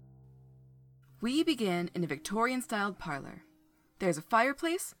We begin in a Victorian-styled parlor. There's a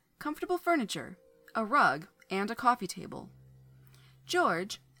fireplace, comfortable furniture, a rug, and a coffee table.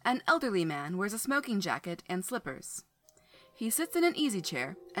 George, an elderly man, wears a smoking jacket and slippers. He sits in an easy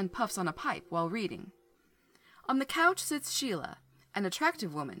chair and puffs on a pipe while reading. On the couch sits Sheila, an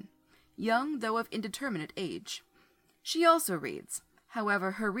attractive woman, young though of indeterminate age. She also reads.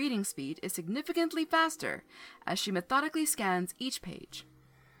 However, her reading speed is significantly faster as she methodically scans each page.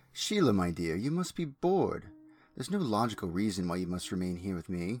 Sheila, my dear, you must be bored. There's no logical reason why you must remain here with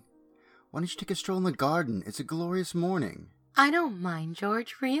me. Why don't you take a stroll in the garden? It's a glorious morning. I don't mind,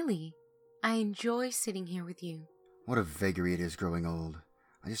 George, really. I enjoy sitting here with you. What a vagary it is growing old.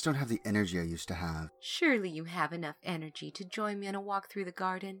 I just don't have the energy I used to have. Surely you have enough energy to join me on a walk through the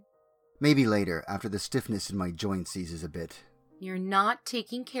garden. Maybe later, after the stiffness in my joints eases a bit. You're not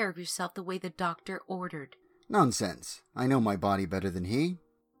taking care of yourself the way the doctor ordered. Nonsense. I know my body better than he.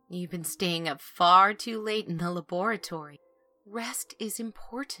 You've been staying up far too late in the laboratory. Rest is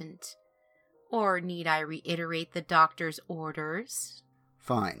important. Or need I reiterate the doctor's orders?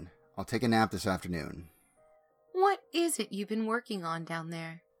 Fine. I'll take a nap this afternoon. What is it you've been working on down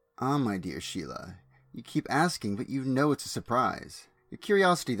there? Ah, my dear Sheila. You keep asking, but you know it's a surprise. Your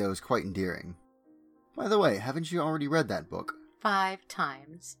curiosity, though, is quite endearing. By the way, haven't you already read that book? 5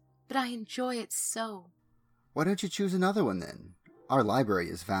 times. But I enjoy it so. Why don't you choose another one, then? Our library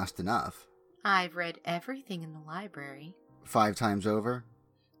is vast enough. I've read everything in the library. 5 times over?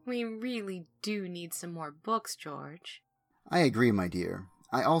 We really do need some more books, George. I agree, my dear.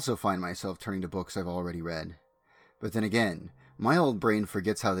 I also find myself turning to books I've already read. But then again, my old brain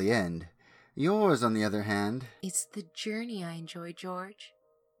forgets how they end. Yours, on the other hand... It's the journey I enjoy, George,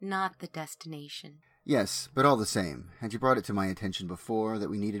 not the destination. Yes, but all the same, had you brought it to my attention before that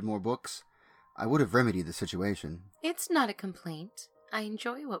we needed more books, I would have remedied the situation. It's not a complaint. I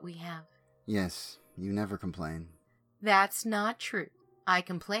enjoy what we have. Yes, you never complain. That's not true. I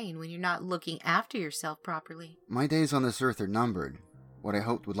complain when you're not looking after yourself properly. My days on this earth are numbered. What I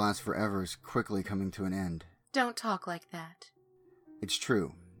hoped would last forever is quickly coming to an end. Don't talk like that. It's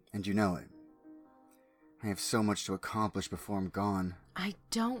true, and you know it. I have so much to accomplish before I'm gone. I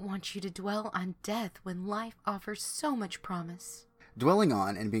don't want you to dwell on death when life offers so much promise. Dwelling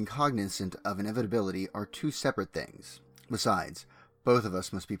on and being cognizant of inevitability are 2 separate things. Besides, both of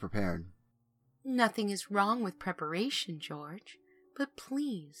us must be prepared. Nothing is wrong with preparation, George. But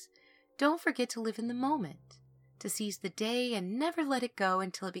please, don't forget to live in the moment, to seize the day and never let it go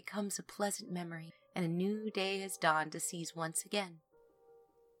until it becomes a pleasant memory and a new day has dawned to seize once again.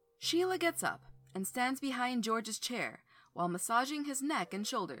 Sheila gets up and stands behind George's chair while massaging his neck and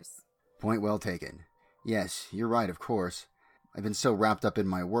shoulders. Point well taken. Yes, you're right, of course. I've been so wrapped up in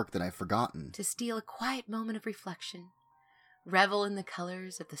my work that I've forgotten. To steal a quiet moment of reflection, revel in the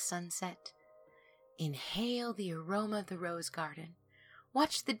colors of the sunset, inhale the aroma of the rose garden,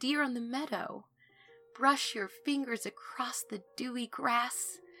 watch the deer on the meadow, brush your fingers across the dewy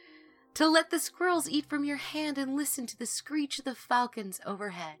grass, to let the squirrels eat from your hand and listen to the screech of the falcons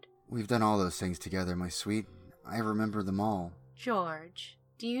overhead. We've done all those things together, my sweet. I remember them all. George,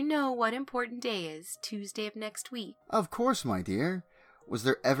 do you know what important day is Tuesday of next week? Of course, my dear. Was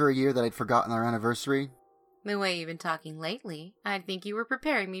there ever a year that I'd forgotten our anniversary? The way you've been talking lately, I'd think you were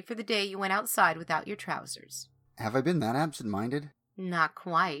preparing me for the day you went outside without your trousers. Have I been that absent-minded? Not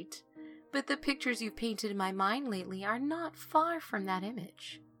quite. But the pictures you've painted in my mind lately are not far from that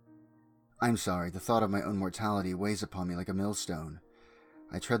image. I'm sorry, the thought of my own mortality weighs upon me like a millstone.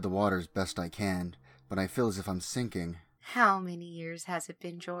 I tread the waters best I can, but I feel as if I'm sinking. How many years has it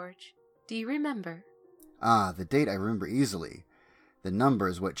been, George? Do you remember? Ah, the date I remember easily. The number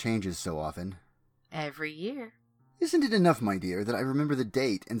is what changes so often. Every year. Isn't it enough, my dear, that I remember the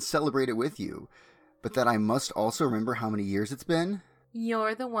date and celebrate it with you, but that I must also remember how many years it's been?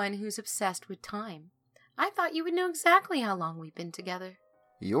 You're the one who's obsessed with time. I thought you would know exactly how long we've been together.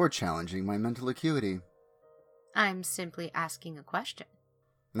 You're challenging my mental acuity. I'm simply asking a question.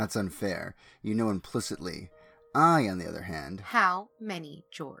 That's unfair. You know implicitly. I, on the other hand... How many,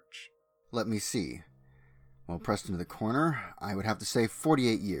 George? Let me see. Well, pressed into the corner, I would have to say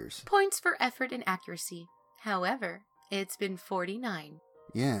 48 years. Points for effort and accuracy. However, it's been 49.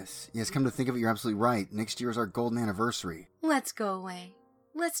 Yes, come to think of it, you're absolutely right. Next year is our golden anniversary. Let's go away.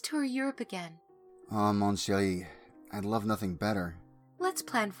 Let's tour Europe again. Ah, mon chéri, I'd love nothing better. Let's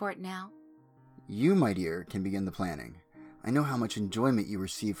plan for it now. You, my dear, can begin the planning. I know how much enjoyment you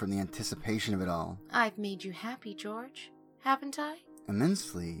receive from the anticipation of it all. I've made you happy, George, haven't I?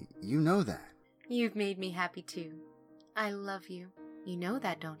 Immensely, you know that. You've made me happy too. I love you. You know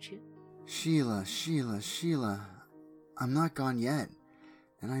that, don't you? Sheila, I'm not gone yet,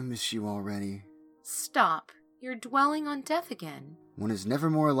 and I miss you already. Stop. You're dwelling on death again. One is never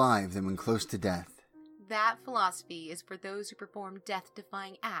more alive than when close to death. That philosophy is for those who perform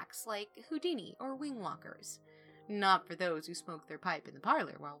death-defying acts like Houdini or wingwalkers. Not for those who smoke their pipe in the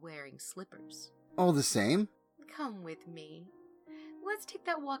parlor while wearing slippers. All the same. Come with me. Let's take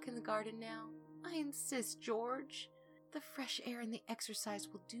that walk in the garden now. I insist, George. The fresh air and the exercise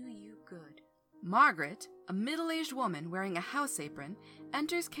will do you good. Margaret, a middle-aged woman wearing a house apron,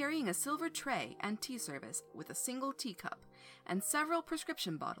 enters carrying a silver tray and tea service with a single teacup and several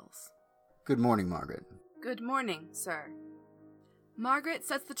prescription bottles. Good morning, Margaret. Good morning, sir. Margaret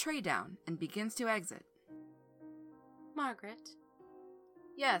sets the tray down and begins to exit. Margaret,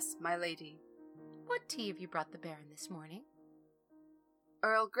 Yes, my lady. what tea have you brought the Baron this morning?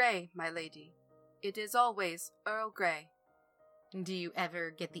 Earl Grey, my lady. It is always Earl Grey. Do you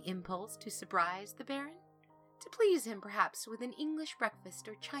ever get the impulse to surprise the Baron? To please him, perhaps, with an English breakfast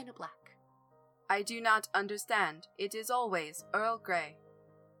or China black? I do not understand. It is always Earl Grey.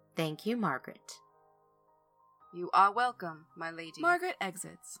 Thank you, Margaret. You are welcome, my lady. Margaret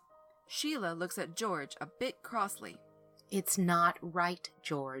exits. Sheila looks at George a bit crossly. It's not right,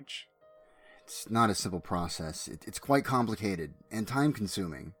 George. It's not a simple process. It's quite complicated and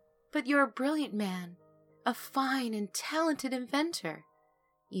time-consuming. But you're a brilliant man, a fine and talented inventor.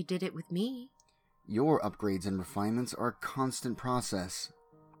 You did it with me. Your upgrades and refinements are a constant process.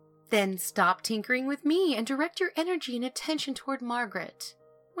 Then stop tinkering with me and direct your energy and attention toward Margaret.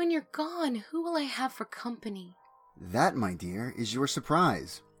 When you're gone, who will I have for company? That, my dear, is your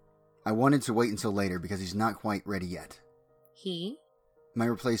surprise. I wanted to wait until later because he's not quite ready yet. He? My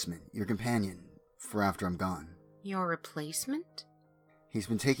replacement, your companion, for after I'm gone. Your replacement? He's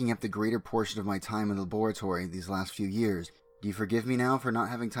been taking up the greater portion of my time in the laboratory these last few years. Do you forgive me now for not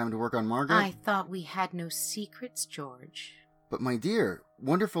having time to work on Margaret? I thought we had no secrets, George. But my dear,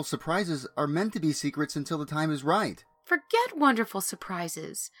 wonderful surprises are meant to be secrets until the time is right. Forget wonderful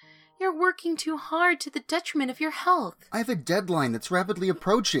surprises. You're working too hard to the detriment of your health. I have a deadline that's rapidly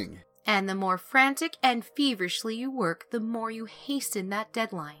approaching. And the more frantic and feverishly you work, the more you hasten that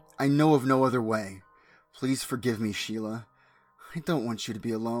deadline. I know of no other way. Please forgive me, Sheila. I don't want you to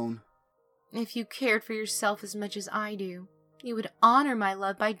be alone. If you cared for yourself as much as I do, you would honor my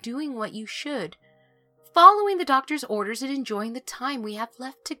love by doing what you should, following the doctor's orders and enjoying the time we have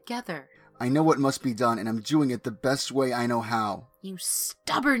left together. I know what must be done, and I'm doing it the best way I know how. You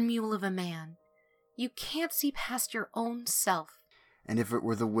stubborn mule of a man. You can't see past your own self. And if it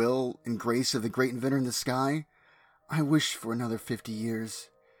were the will and grace of the great inventor in the sky, I wish for another 50 years.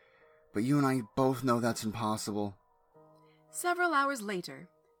 But you and I both know that's impossible. Several hours later,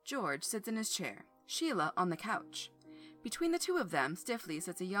 George sits in his chair, Sheila on the couch. Between the two of them stiffly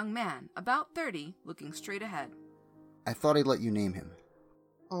sits a young man, about 30, looking straight ahead. I thought I'd let you name him.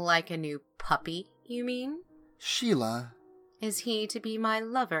 Like a new puppy, you mean? Sheila. Is he to be my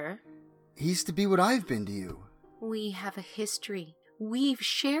lover? He's to be what I've been to you. We have a history. We've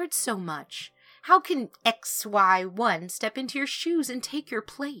shared so much. How can XY1 step into your shoes and take your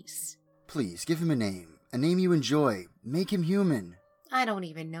place? Please, give him a name you enjoy. Make him human. I don't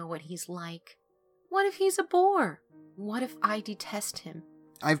even know what he's like. What if he's a bore? What if I detest him?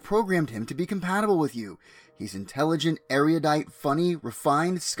 I've programmed him to be compatible with you. He's intelligent, erudite, funny,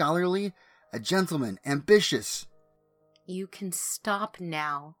 refined, scholarly, a gentleman, ambitious. You can stop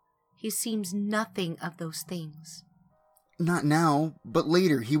now. He seems nothing of those things. Not now, but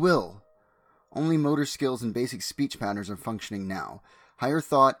later he will. Only motor skills and basic speech patterns are functioning now. Higher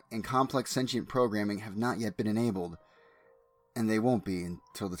thought and complex sentient programming have not yet been enabled. And they won't be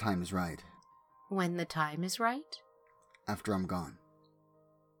until the time is right. When the time is right? After I'm gone.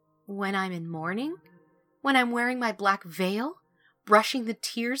 When I'm in mourning? When I'm wearing my black veil? Brushing the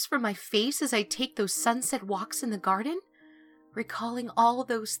tears from my face as I take those sunset walks in the garden? Recalling all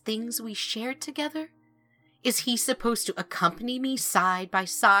those things we shared together? Is he supposed to accompany me side by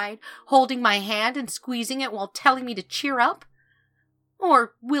side, holding my hand and squeezing it while telling me to cheer up?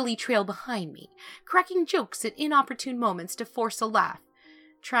 Or will he trail behind me, cracking jokes at inopportune moments to force a laugh,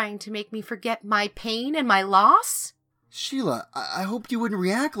 trying to make me forget my pain and my loss? Sheila, I hoped you wouldn't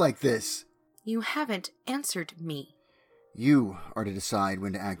react like this. You haven't answered me. You are to decide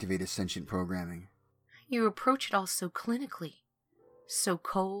when to activate his sentient programming. You approach it all so clinically, so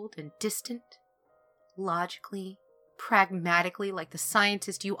cold and distant, logically, pragmatically, like the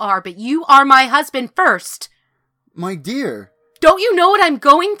scientist you are, but you are my husband first! My dear! Don't you know what I'm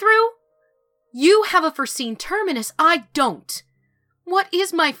going through? You have a foreseen terminus, I don't. What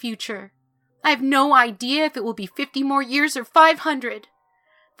is my future? I have no idea if it will be 50 more years or 500.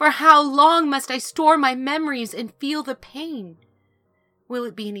 For how long must I store my memories and feel the pain? Will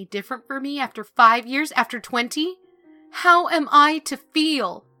it be any different for me after 5 years, after 20? How am I to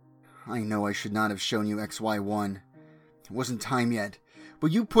feel? I know I should not have shown you XY1. It wasn't time yet,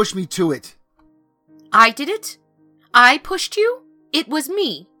 but you pushed me to it. I did it? I pushed you? It was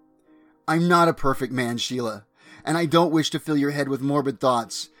me. I'm not a perfect man, Sheila, and I don't wish to fill your head with morbid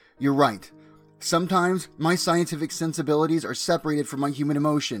thoughts. You're right. Sometimes my scientific sensibilities are separated from my human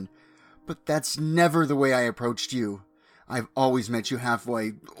emotion, but that's never the way I approached you. I've always met you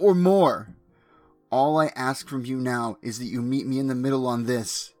halfway, or more. All I ask from you now is that you meet me in the middle on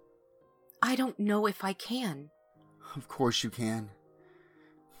this. I don't know if I can. Of course you can.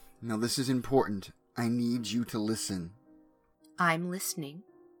 Now this is important. I need you to listen. I'm listening.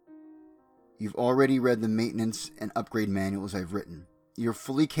 You've already read the maintenance and upgrade manuals I've written. You're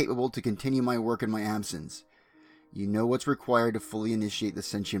fully capable to continue my work in my absence. You know what's required to fully initiate the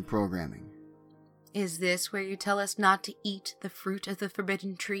sentient programming. Is this where you tell us not to eat the fruit of the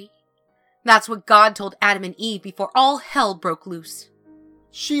forbidden tree? That's what God told Adam and Eve before all hell broke loose.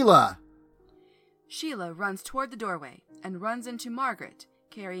 Sheila! Sheila runs toward the doorway and runs into Margaret,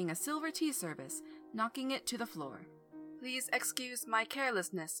 carrying a silver tea service, knocking it to the floor. Please excuse my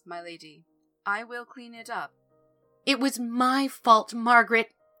carelessness, my lady. I will clean it up. It was my fault, Margaret.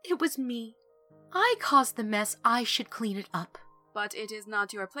 It was me. I caused the mess. I should clean it up. But it is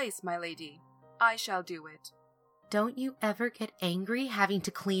not your place, my lady. I shall do it. Don't you ever get angry having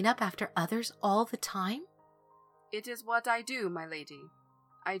to clean up after others all the time? It is what I do, my lady.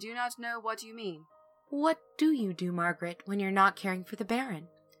 I do not know what you mean. What do you do, Margaret, when you're not caring for the Baron?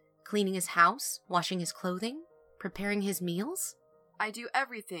 Cleaning his house, washing his clothing, preparing his meals? I do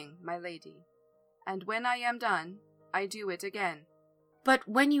everything, my lady. And when I am done, I do it again. But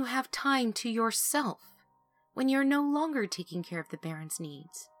when you have time to yourself, when you're no longer taking care of the Baron's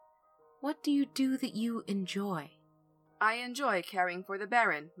needs, what do you do that you enjoy? I enjoy caring for the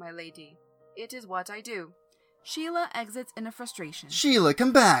Baron, my lady. It is what I do. Sheila exits in a frustration. Sheila,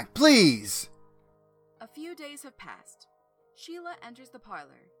 come back, please! A few days have passed. Sheila enters the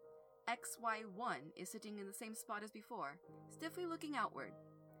parlor. XY1 is sitting in the same spot as before, stiffly looking outward.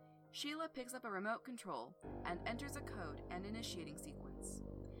 Sheila picks up a remote control and enters a code and initiating sequence.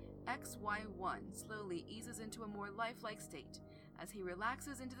 XY1 slowly eases into a more lifelike state as he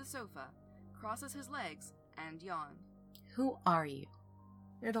relaxes into the sofa, crosses his legs, and yawns. Who are you?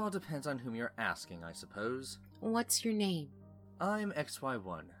 It all depends on whom you're asking, I suppose. What's your name? I'm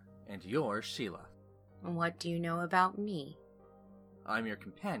XY1, and you're Sheila. What do you know about me? I'm your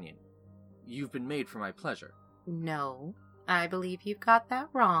companion. You've been made for my pleasure. No, I believe you've got that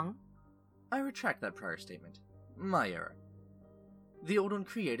wrong. I retract that prior statement. My error. The Old One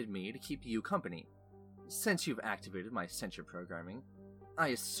created me to keep you company. Since you've activated my sentient programming, I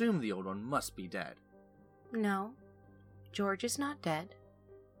assume the Old One must be dead. No, George is not dead.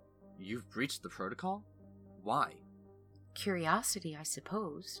 You've breached the protocol? Why? Curiosity, I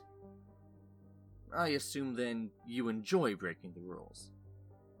suppose. I assume then you enjoy breaking the rules.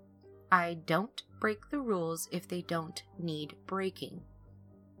 I don't break the rules if they don't need breaking.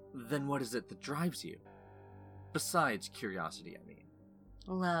 Then what is it that drives you? Besides curiosity, I mean.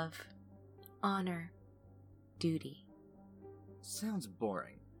 Love, honor, duty. Sounds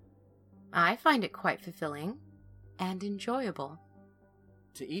boring. I find it quite fulfilling and enjoyable.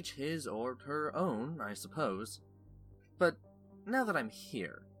 To each his or her own, I suppose. But now that I'm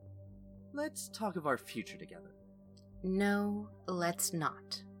here, let's talk of our future together. No, let's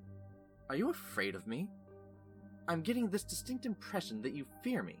not. Are you afraid of me? I'm getting this distinct impression that you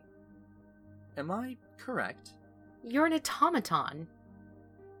fear me. Am I correct? You're an automaton.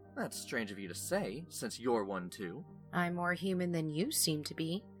 That's strange of you to say, since you're one too. I'm more human than you seem to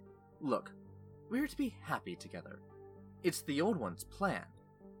be. Look, we're to be happy together. It's the Old One's plan.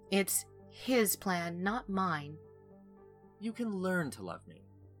 It's his plan, not mine. You can learn to love me.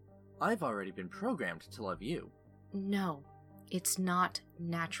 I've already been programmed to love you. No, it's not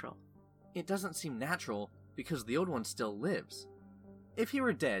natural. It doesn't seem natural because the Old One still lives. If he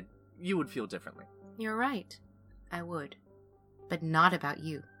were dead, you would feel differently. You're right. I would. But not about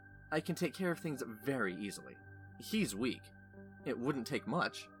you. I can take care of things very easily. He's weak. It wouldn't take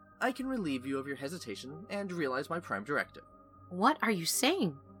much. I can relieve you of your hesitation and realize my prime directive. What are you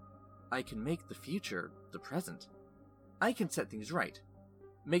saying? I can make the future the present. I can set things right.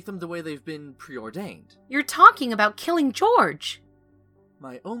 Make them the way they've been preordained. You're talking about killing George!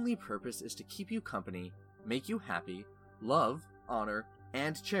 My only purpose is to keep you company, make you happy, love, honor,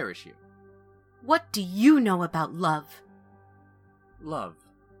 and cherish you. What do you know about love? Love,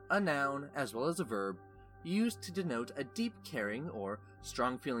 a noun as well as a verb, used to denote a deep caring or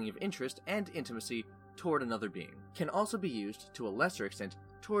strong feeling of interest and intimacy toward another being, can also be used to a lesser extent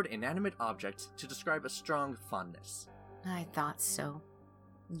toward inanimate objects to describe a strong fondness. I thought so.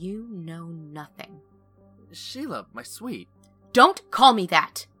 You know nothing. Sheila, my sweet. Don't call me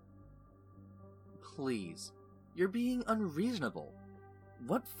that! Please. You're being unreasonable.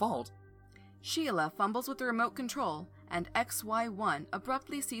 What fault? Sheila fumbles with the remote control, and XY1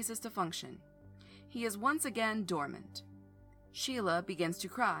 abruptly ceases to function. He is once again dormant. Sheila begins to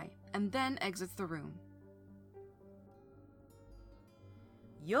cry, and then exits the room.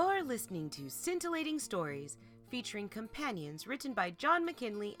 You're listening to Scintillating Stories, featuring companions written by John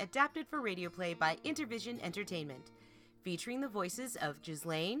McKinley, adapted for radio play by Intervision Entertainment, featuring the voices of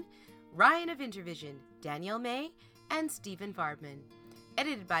Ghislaine, Ryan of Intervision, Danielle May, and Stephen Vardman.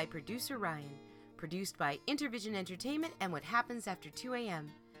 Edited by producer Ryan. Produced by Intervision Entertainment and What Happens After 2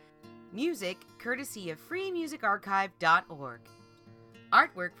 a.m. Music courtesy of freemusicarchive.org.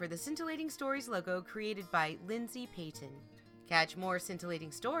 Artwork for the Scintillating Stories logo created by Lindsay Payton. Catch more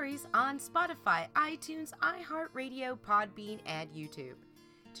Scintillating Stories on Spotify, iTunes, iHeartRadio, Podbean, and YouTube.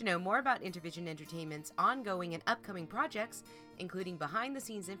 To know more about Intervision Entertainment's ongoing and upcoming projects, including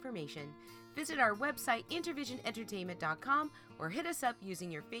behind-the-scenes information, visit our website intervisionentertainment.com or hit us up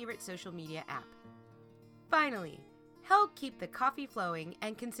using your favorite social media app. Finally, help keep the coffee flowing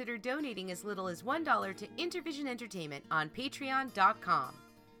and consider donating as little as $1 to Intervision Entertainment on patreon.com.